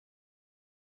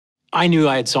I knew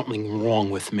I had something wrong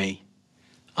with me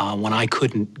when I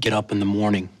couldn't get up in the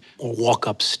morning or walk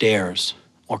upstairs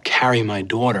or carry my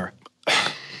daughter.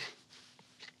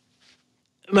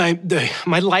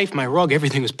 My life, my rug,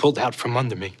 everything was pulled out from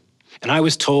under me. And I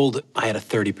was told I had a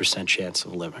 30% chance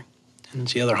of living. And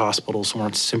the other hospitals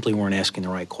simply weren't asking the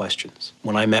right questions.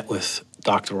 When I met with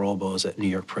Dr. Roboz at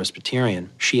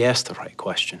New-York-Presbyterian, she asked the right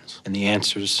questions, and the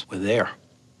answers were there.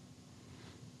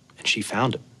 And she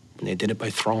found it. And they did it by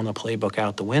throwing the playbook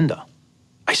out the window.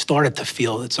 I started to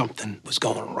feel that something was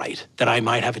going right, that I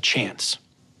might have a chance.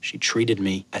 She treated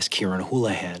me as Kieran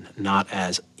Holohan, not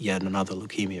as yet another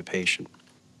leukemia patient.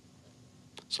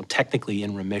 So technically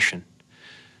in remission,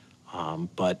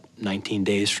 but 19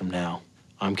 days from now,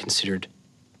 I'm considered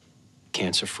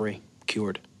cancer-free,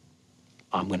 cured.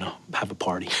 I'm gonna have a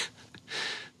party.